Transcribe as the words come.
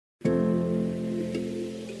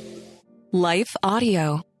Life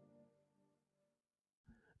Audio.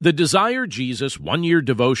 The Desire Jesus 1-Year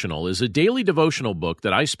Devotional is a daily devotional book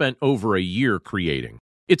that I spent over a year creating.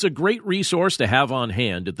 It's a great resource to have on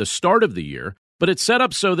hand at the start of the year, but it's set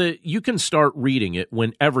up so that you can start reading it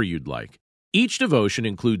whenever you'd like. Each devotion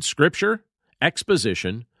includes scripture,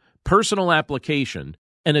 exposition, personal application,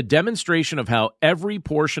 and a demonstration of how every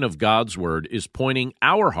portion of God's Word is pointing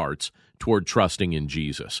our hearts toward trusting in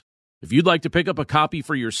Jesus. If you'd like to pick up a copy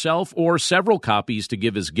for yourself or several copies to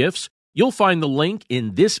give as gifts, you'll find the link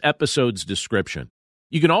in this episode's description.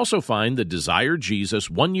 You can also find the Desire Jesus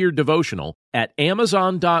 1-Year Devotional at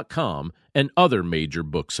Amazon.com and other major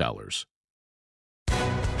booksellers.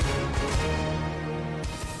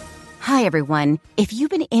 Hi, everyone. If you've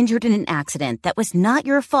been injured in an accident that was not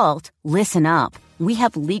your fault, listen up. We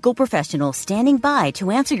have legal professionals standing by to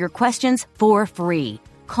answer your questions for free.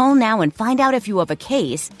 Call now and find out if you have a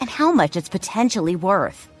case and how much it's potentially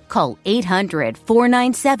worth. Call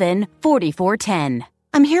 800-497-4410.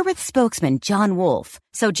 I'm here with spokesman John Wolf.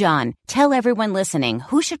 So, John, tell everyone listening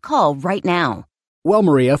who should call right now. Well,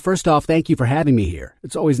 Maria, first off, thank you for having me here.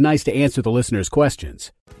 It's always nice to answer the listeners'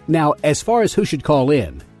 questions. Now, as far as who should call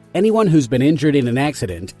in, anyone who's been injured in an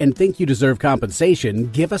accident and think you deserve compensation,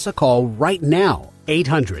 give us a call right now.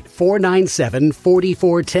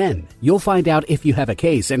 800-497-4410. You'll find out if you have a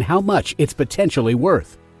case and how much it's potentially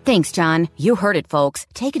worth. Thanks, John. You heard it, folks.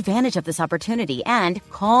 Take advantage of this opportunity and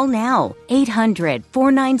call now.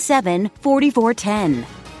 800-497-4410.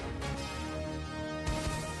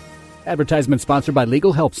 Advertisement sponsored by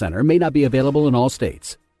Legal Help Center. May not be available in all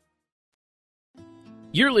states.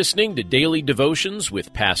 You're listening to Daily Devotions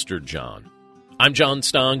with Pastor John. I'm John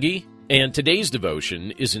Stange, and today's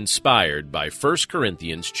devotion is inspired by 1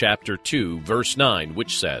 Corinthians chapter 2, verse 9,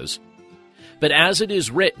 which says, "But as it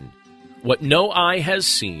is written, what no eye has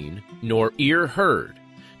seen, nor ear heard,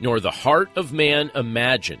 nor the heart of man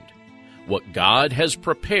imagined, what God has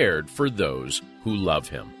prepared for those who love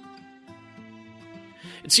Him."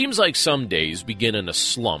 It seems like some days begin in a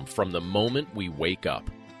slump from the moment we wake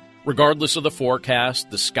up. Regardless of the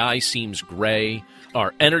forecast, the sky seems gray,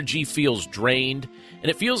 our energy feels drained,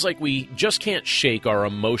 and it feels like we just can't shake our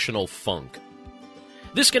emotional funk.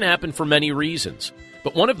 This can happen for many reasons,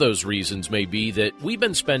 but one of those reasons may be that we've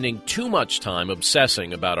been spending too much time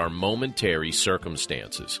obsessing about our momentary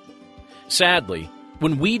circumstances. Sadly,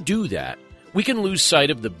 when we do that, we can lose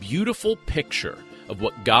sight of the beautiful picture of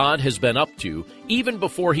what God has been up to even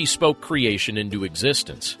before He spoke creation into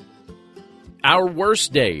existence. Our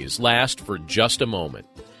worst days last for just a moment,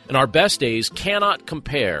 and our best days cannot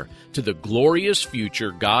compare to the glorious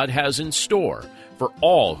future God has in store for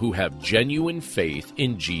all who have genuine faith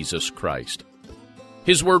in Jesus Christ.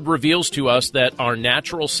 His Word reveals to us that our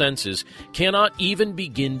natural senses cannot even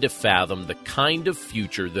begin to fathom the kind of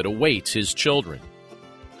future that awaits His children.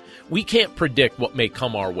 We can't predict what may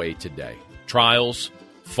come our way today: trials,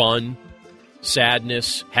 fun,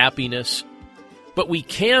 sadness, happiness. But we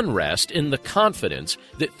can rest in the confidence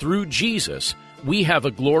that through Jesus, we have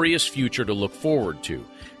a glorious future to look forward to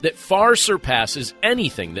that far surpasses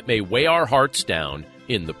anything that may weigh our hearts down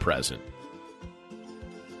in the present.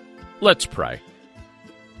 Let's pray.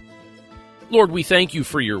 Lord, we thank you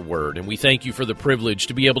for your word, and we thank you for the privilege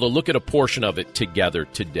to be able to look at a portion of it together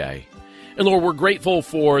today. And Lord, we're grateful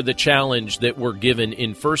for the challenge that we're given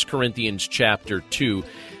in 1 Corinthians chapter 2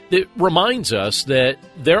 that reminds us that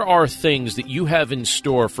there are things that you have in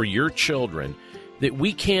store for your children that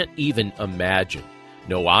we can't even imagine.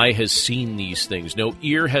 No eye has seen these things, no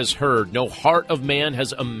ear has heard, no heart of man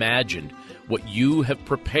has imagined what you have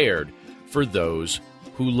prepared for those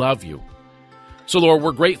who love you. So, Lord,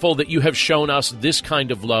 we're grateful that you have shown us this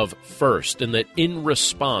kind of love first, and that in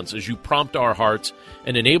response, as you prompt our hearts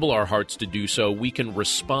and enable our hearts to do so, we can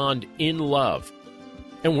respond in love.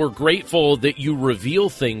 And we're grateful that you reveal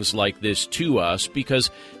things like this to us,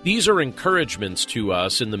 because these are encouragements to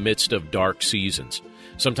us in the midst of dark seasons.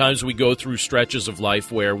 Sometimes we go through stretches of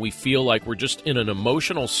life where we feel like we're just in an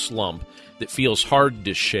emotional slump that feels hard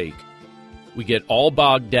to shake. We get all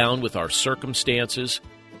bogged down with our circumstances.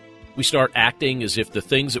 We start acting as if the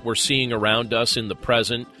things that we're seeing around us in the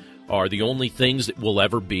present are the only things that will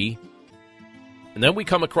ever be. And then we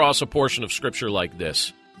come across a portion of Scripture like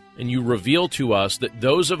this, and you reveal to us that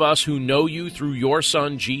those of us who know you through your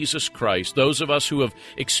Son, Jesus Christ, those of us who have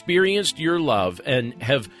experienced your love and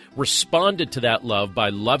have responded to that love by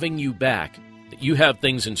loving you back, that you have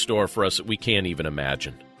things in store for us that we can't even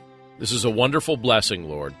imagine. This is a wonderful blessing,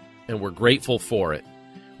 Lord, and we're grateful for it.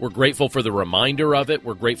 We're grateful for the reminder of it.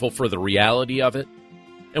 We're grateful for the reality of it.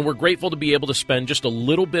 And we're grateful to be able to spend just a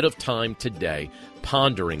little bit of time today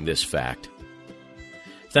pondering this fact.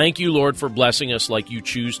 Thank you, Lord, for blessing us like you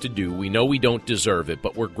choose to do. We know we don't deserve it,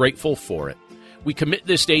 but we're grateful for it. We commit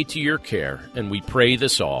this day to your care, and we pray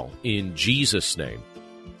this all in Jesus' name.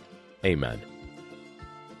 Amen.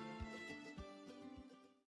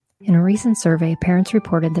 In a recent survey, parents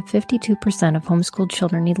reported that 52% of homeschooled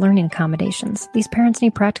children need learning accommodations. These parents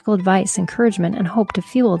need practical advice, encouragement, and hope to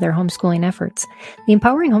fuel their homeschooling efforts. The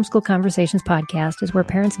Empowering Homeschool Conversations podcast is where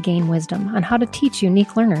parents gain wisdom on how to teach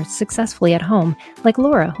unique learners successfully at home, like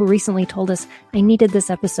Laura, who recently told us, "I needed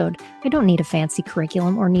this episode. I don't need a fancy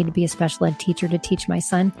curriculum or need to be a special ed teacher to teach my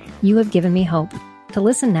son. You have given me hope." To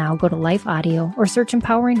listen now, go to Life Audio or search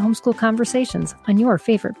Empowering Homeschool Conversations on your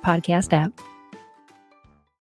favorite podcast app.